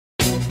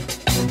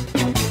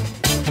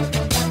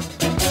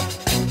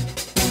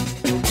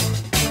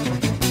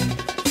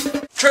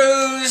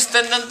Trews,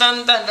 dun dun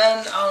dun dun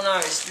dun. Oh no,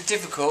 it's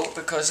difficult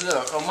because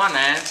look, on one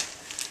hand,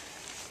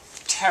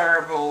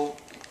 terrible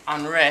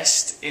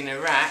unrest in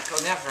Iraq.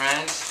 On the other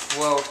hand,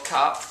 World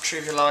Cup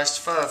trivialised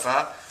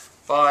further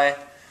by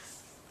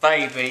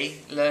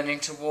baby learning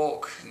to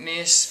walk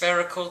near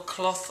spherical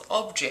cloth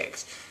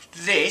object.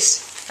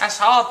 That's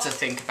hard to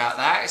think about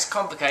that. It's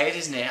complicated,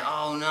 isn't it?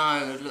 Oh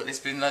no, look,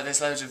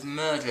 there's loads of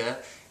murder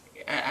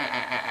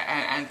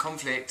and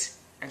conflict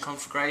and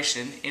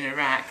conflagration in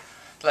Iraq.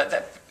 Like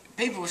that,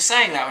 people were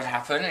saying that would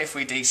happen if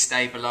we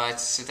destabilised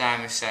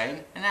Saddam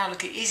Hussein, and now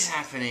look, it is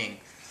happening.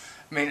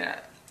 I mean,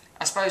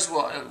 I suppose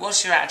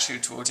what's your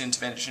attitude towards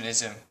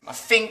interventionism? I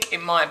think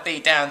it might be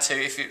down to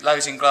if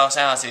those in glass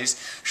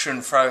houses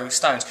shouldn't throw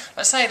stones.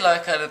 Let's say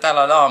like the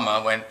Dalai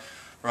Lama went,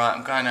 right,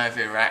 I'm going over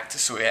Iraq to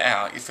sort it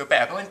out. You feel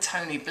better. But when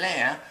Tony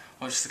Blair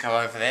wants to go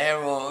over there,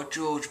 or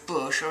George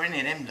Bush, or any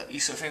of them, you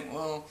sort of think,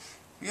 well,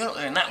 you're not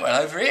doing that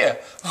well over here.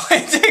 What are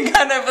you doing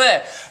going over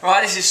there?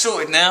 Right, this is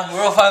sorted now.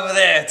 We're off over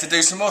there to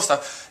do some more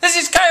stuff. This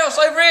is chaos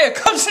over here.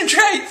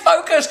 Concentrate,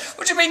 focus.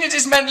 What do you mean you're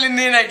dismantling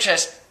the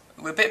NHS?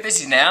 We're a bit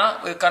busy now.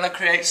 We're going to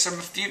create some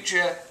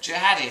future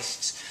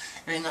jihadists.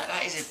 I mean,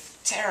 that is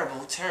a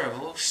terrible,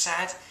 terrible,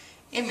 sad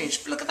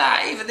image. But look at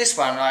that. Even this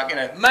one, like, you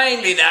know,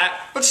 mainly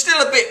that, but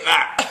still a bit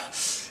that.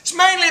 It's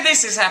mainly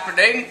this is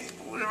happening.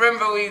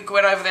 Remember we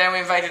went over there and we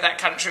invaded that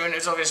country when it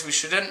was obvious we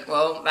shouldn't?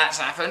 Well, that's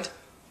happened.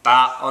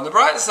 But on the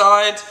bright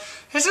side,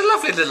 here's a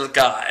lovely little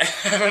guy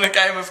having a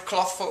game of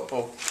cloth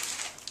football.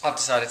 I've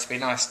decided to be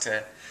nice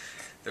to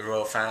the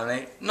royal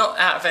family. Not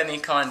out of any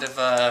kind of,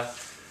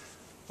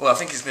 well, I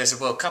think there's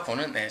a World Cup on,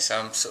 isn't there? So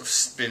I'm sort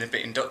of been a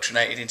bit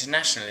indoctrinated into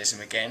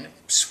nationalism again.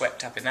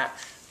 Swept up in that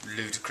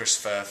ludicrous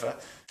fervour.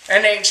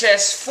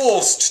 NHS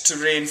forced to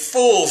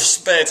reinforce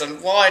beds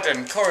and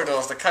widen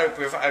corridors to cope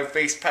with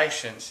obese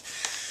patients.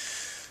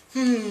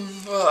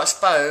 Well, I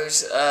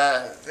suppose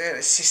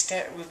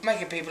we're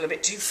making people a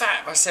bit too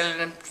fat by selling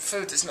them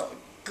food that's not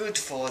good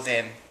for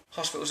them.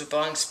 Hospitals are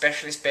buying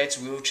specialist beds,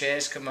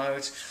 wheelchairs,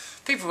 commodes.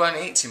 People won't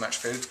eat too much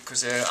food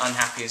because they're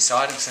unhappy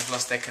inside and because they've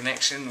lost their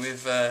connection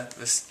with the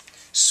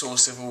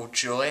source of all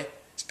joy.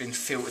 It's been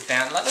filtered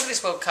down. Like, look at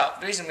this World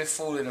Cup. The reason we're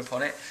falling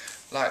upon it,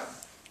 like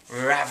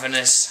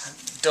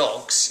ravenous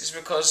dogs, is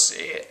because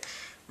it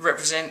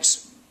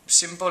represents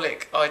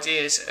symbolic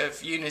ideas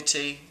of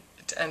unity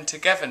and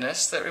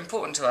togetherness that are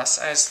important to us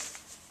as,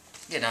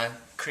 you know,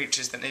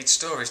 creatures that need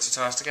stories to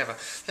tie us together.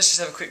 Let's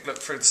just have a quick look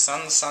through the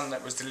sun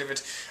that was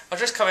delivered. I've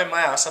just come in my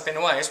house, I've been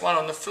away, there's one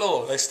on the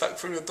floor, they stuck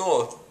through the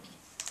door.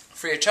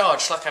 Free of charge.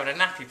 It's like having a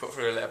nappy put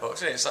through a letterbox,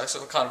 isn't it? It's like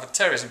sort of kind of a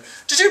terrorism.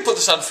 Did you put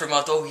the sun through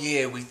my door?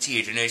 Yeah, we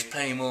did, and there's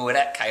plenty more where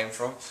that came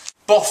from.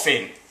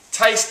 Boffin.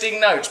 Tasting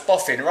notes.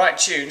 Boffin. Right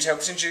tunes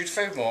helps enjoy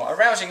food more. A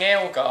rousing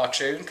Elgar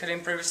tune can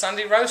improve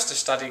Sunday roaster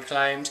study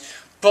claimed.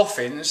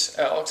 Boffins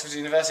at Oxford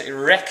University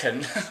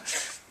reckon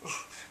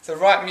the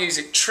right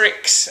music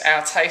tricks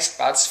our taste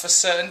buds for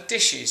certain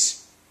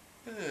dishes.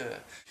 Ugh.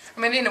 I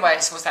mean, in a way,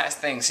 it's what's that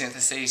thing,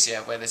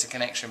 synesthesia, where there's a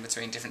connection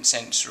between different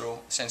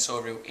sensorial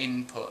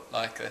input,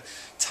 like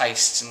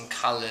tastes and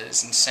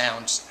colours and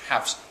sounds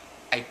have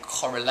a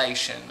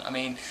correlation. I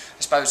mean,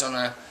 I suppose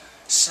on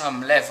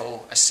some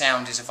level, a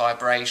sound is a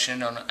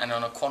vibration, and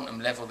on a quantum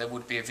level, there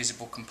would be a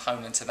visible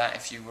component to that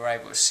if you were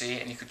able to see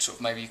it, and you could sort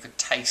of, maybe you could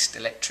taste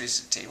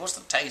electricity. What's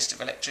the taste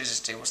of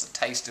electricity? What's the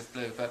taste of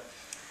blue? But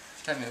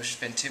I don't think we should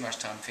spend too much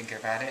time thinking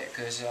about it,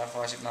 because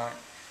otherwise it might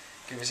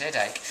give us a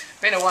headache.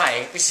 But in a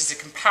way, this is a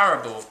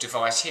comparable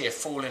device here,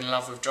 fall in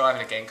love with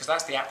driving again, because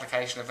that's the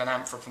application of an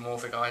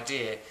anthropomorphic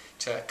idea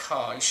to a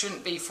car. You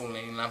shouldn't be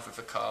falling in love with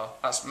a car.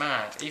 That's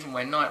mad. Even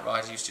when Knight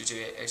Rider used to do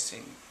it, I used to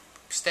think,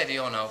 steady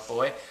on, old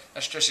boy,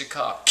 that's just your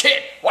car.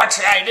 Kid, what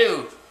should I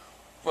do?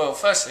 Well,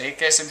 firstly,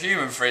 get some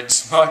human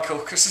friends, Michael,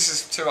 because this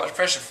is too much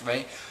pressure for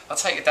me. I'll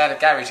take you down the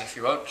garage if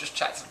you want, just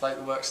chat to the bloke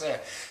who works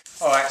there.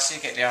 Alright, so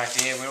you get the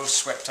idea, we're all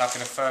swept up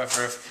in a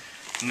fervour of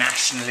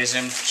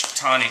nationalism.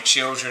 Tiny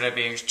children are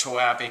being taught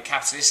how to be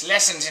capitalists.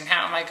 Lessons in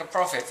how to make a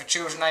profit for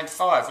children aged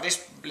 5. Well,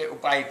 this little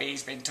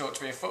baby's been taught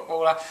to be a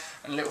footballer,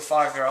 and little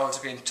 5-year-olds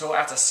are being taught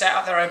how to set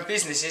up their own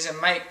businesses and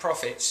make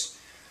profits.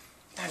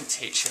 Don't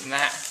teach them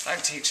that.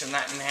 Don't teach them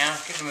that now.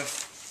 Give them a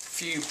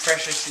few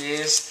precious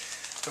years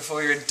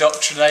before you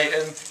indoctrinate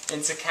them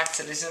into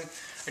capitalism.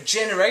 A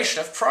generation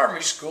of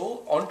primary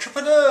school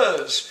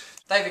entrepreneurs.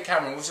 David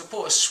Cameron will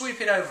support a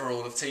sweeping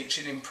overhaul of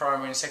teaching in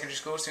primary and secondary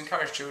schools to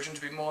encourage children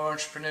to be more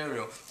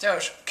entrepreneurial.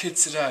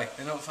 Kids today,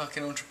 they're not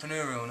fucking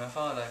entrepreneurial enough,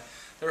 are they?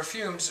 The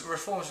reforms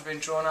have been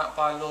drawn up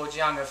by Lord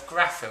Young of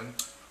Graffham.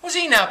 What's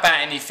he know about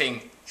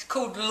anything? He's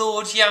called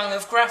Lord Young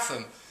of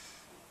Graffham.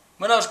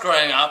 When I was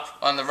growing up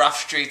on the rough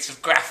streets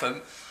of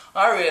Graffham,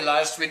 I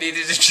realised we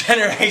needed a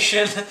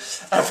generation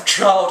of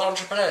trialled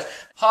entrepreneurs.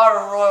 Hire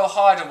a royal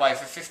hideaway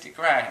for 50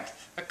 grand.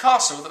 The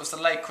castle that was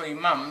the late Queen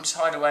Mum's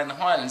hideaway in the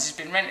Highlands has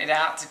been rented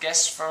out to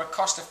guests for a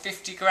cost of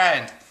 50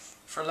 grand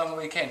for a long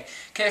weekend.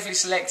 Carefully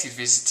selected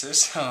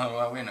visitors, oh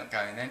well, we're not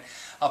going then,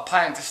 are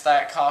paying to stay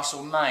at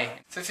Castle May.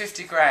 For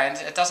 50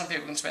 grand, a dozen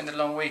people can spend a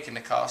long week in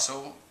the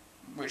castle,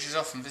 which is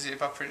often visited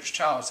by Prince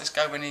Charles. Let's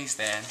go when he's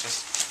there and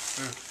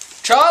just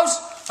Charles,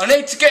 I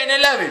need to get in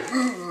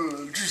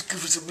 11. Just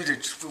give us a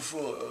minute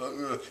before.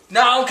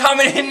 No, I'm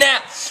coming in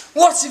now.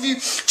 What have you,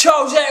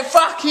 Charles? That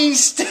fucking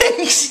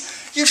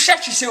stinks. You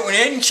shut yourself in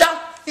here, didn't you?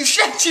 You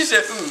shut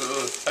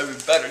yourself. I'm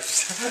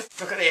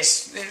embarrassed. Look at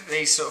this.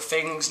 These sort of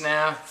things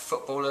now.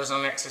 Footballers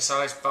on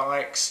exercise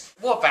bikes.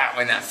 What about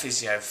when that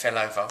physio fell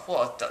over?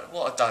 What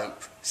a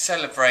dope.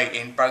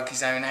 Celebrating, broke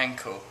his own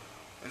ankle.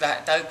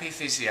 That dopey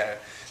physio.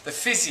 The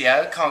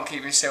physio can't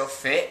keep himself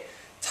fit.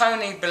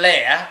 Tony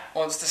Blair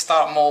wants to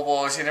start more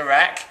wars in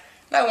Iraq.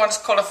 No one's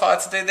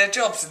qualified to do their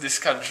jobs in this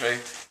country.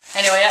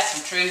 Anyway, that's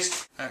some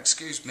Trews. Oh,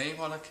 excuse me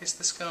while I kiss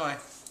the sky.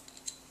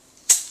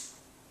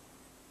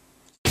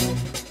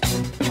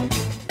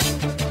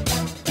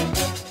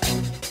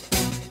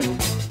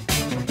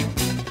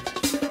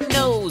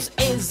 Nose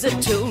is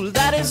a tool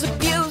that is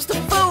abused to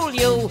fool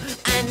you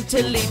and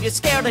to leave you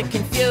scared and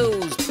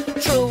confused.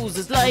 Trews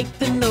is like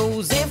the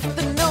nose. If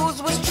the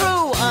nose was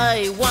true,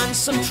 I want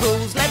some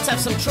Trews. Let's have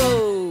some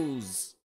Trews.